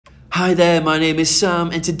Hi there, my name is Sam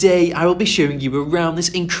and today I will be showing you around this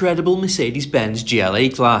incredible Mercedes-Benz GLA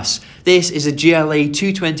Class. This is a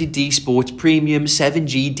GLA220d Sport Premium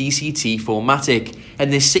 7G-DCT 4MATIC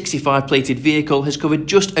and this 65 plated vehicle has covered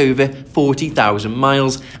just over 40,000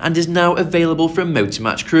 miles and is now available from Motor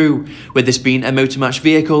Match Crewe. With this being a Motor Match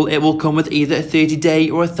vehicle, it will come with either a 30-day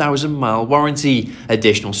or a 1,000-mile warranty.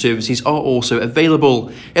 Additional services are also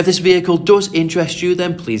available. If this vehicle does interest you,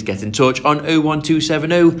 then please get in touch on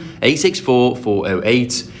 01270 864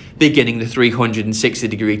 408. Beginning the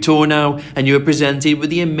 360-degree tour now, and you are presented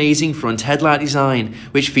with the amazing front headlight design,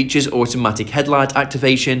 which features automatic headlight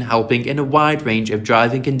activation, helping in a wide range of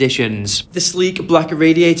driving conditions. The sleek black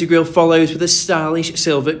radiator grille follows with a stylish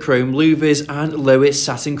silver chrome louvers and lower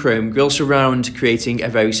satin chrome grille surround, creating a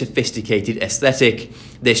very sophisticated aesthetic.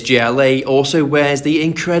 This GLA also wears the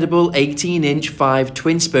incredible 18-inch 5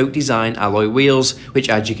 twin-spoke design alloy wheels, which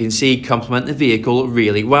as you can see complement the vehicle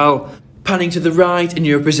really well. Panning to the right, and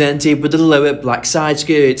you're presented with the lower black side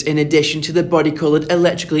skirts in addition to the body-coloured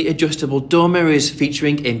electrically adjustable door mirrors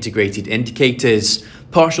featuring integrated indicators.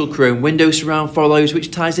 Partial chrome window surround follows,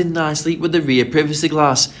 which ties in nicely with the rear privacy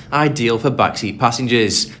glass, ideal for backseat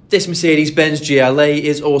passengers. This Mercedes-Benz GLA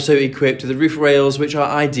is also equipped with the roof rails, which are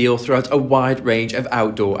ideal throughout a wide range of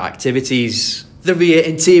outdoor activities. The rear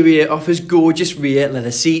interior offers gorgeous rear leather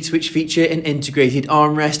seats which feature an integrated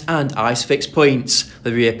armrest and ice fix points.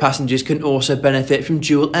 The rear passengers can also benefit from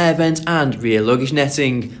dual air vents and rear luggage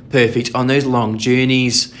netting, perfect on those long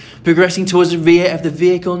journeys. Progressing towards the rear of the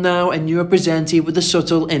vehicle now, and you are presented with the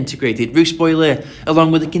subtle integrated roof spoiler,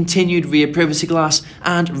 along with the continued rear privacy glass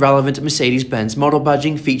and relevant Mercedes-Benz model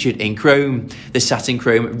badging featured in chrome. The satin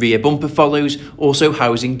chrome rear bumper follows, also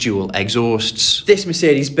housing dual exhausts. This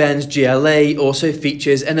Mercedes-Benz GLA also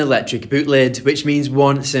features an electric boot lid, which means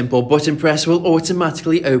one simple button press will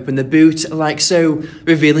automatically open the boot like so,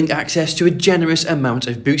 revealing access to a generous amount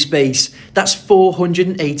of boot space. That's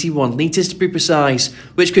 481 litres to be precise,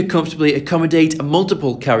 which could comfortably accommodate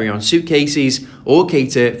multiple carry-on suitcases or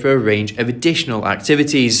cater for a range of additional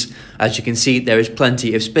activities. As you can see, there is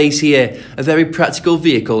plenty of space here, a very practical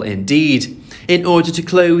vehicle indeed. In order to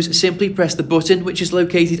close, simply press the button which is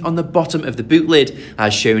located on the bottom of the boot lid,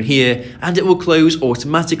 as shown here, and it will close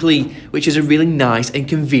automatically, which is a really nice and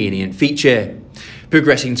convenient feature.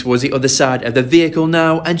 Progressing towards the other side of the vehicle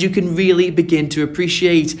now, and you can really begin to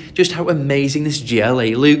appreciate just how amazing this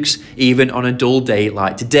GLA looks, even on a dull day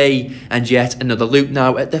like today, and yet another look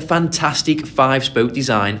now at the fantastic 5-spoke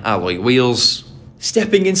design alloy wheels.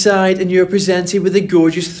 Stepping inside, and you're presented with a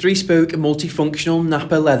gorgeous 3-spoke multifunctional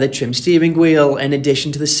Nappa leather trim steering wheel, in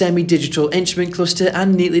addition to the semi-digital instrument cluster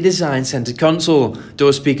and neatly designed centre console.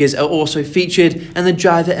 Door speakers are also featured, and the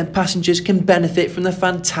driver and passengers can benefit from the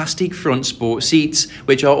fantastic front sport seats,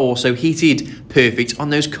 which are also heated, perfect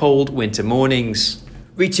on those cold winter mornings.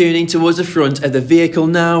 Returning towards the front of the vehicle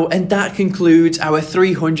now, and that concludes our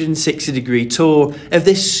 360-degree tour of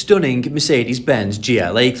this stunning Mercedes-Benz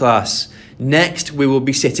GLA Class. Next, we will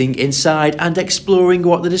be sitting inside and exploring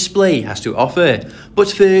what the display has to offer.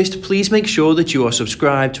 But first, please make sure that you are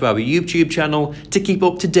subscribed to our YouTube channel to keep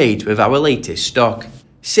up to date with our latest stock.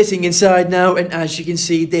 Sitting inside now, and as you can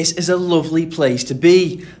see, this is a lovely place to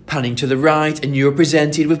be. Panning to the right, and you are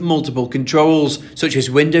presented with multiple controls, such as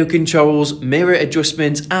window controls, mirror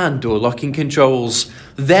adjustments and door locking controls.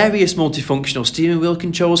 Various multifunctional steering wheel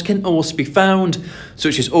controls can also be found,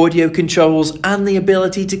 such as audio controls and the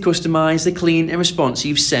ability to customize the clean and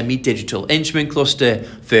responsive semi-digital instrument cluster,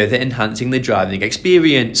 further enhancing the driving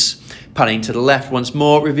experience. Panning to the left once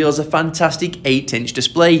more reveals a fantastic 8-inch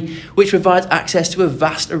display, which provides access to a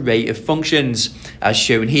vast array of functions, as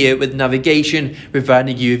shown here with navigation,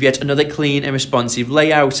 providing you with yet another clean and responsive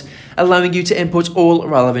layout, allowing you to input all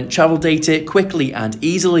relevant travel data quickly and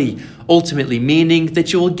easily, ultimately meaning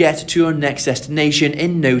that you will get to your next destination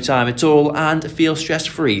in no time at all and feel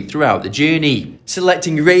stress-free throughout the journey.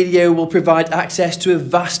 Selecting radio will provide access to a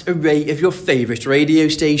vast array of your favourite radio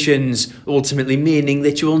stations, ultimately meaning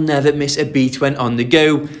that you will never miss a beat when on the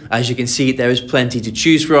go. As you can see, there is plenty to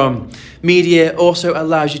choose from. Media also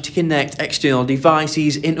allows you to connect external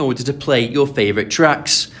devices in order to play your favourite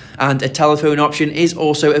tracks. And a telephone option is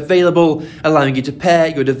also available, allowing you to pair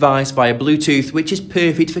your device via Bluetooth, which is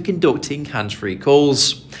perfect for conducting hands-free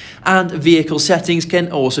calls. And vehicle settings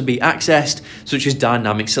can also be accessed, such as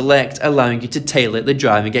Dynamic Select, allowing you to tailor the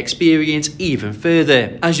driving experience even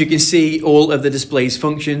further. As you can see, all of the display's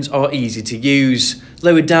functions are easy to use.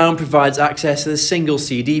 Lower down provides access to the single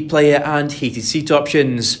CD player and heated seat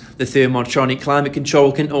options. The Thermotronic climate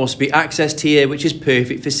control can also be accessed here, which is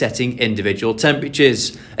perfect for setting individual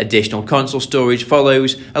temperatures. Additional console storage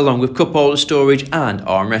follows, along with cup holder storage and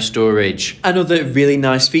armrest storage. Another really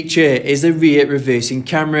nice feature is the rear reversing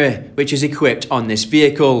camera, which is equipped on this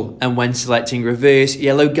vehicle, and when selecting reverse,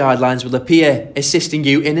 yellow guidelines will appear, assisting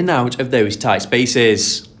you in and out of those tight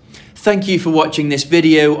spaces. Thank you for watching this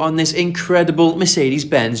video on this incredible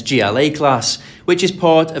Mercedes-Benz GLA Class, which is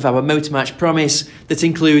part of our Motor Match promise that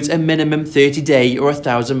includes a minimum 30-day or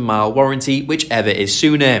 1,000-mile warranty, whichever is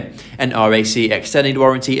sooner. An RAC extended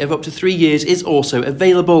warranty of up to 3 years is also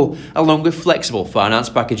available, along with flexible finance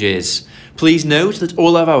packages. Please note that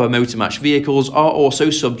all of our Motor Match vehicles are also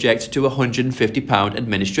subject to a £150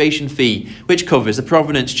 administration fee, which covers the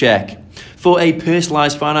provenance check. For a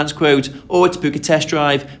personalised finance quote or to book a test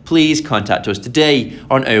drive, please contact us today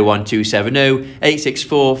on 01270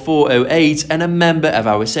 864 408 and a member of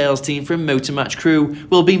our sales team from Motor Match Crewe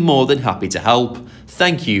will be more than happy to help.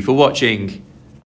 Thank you for watching.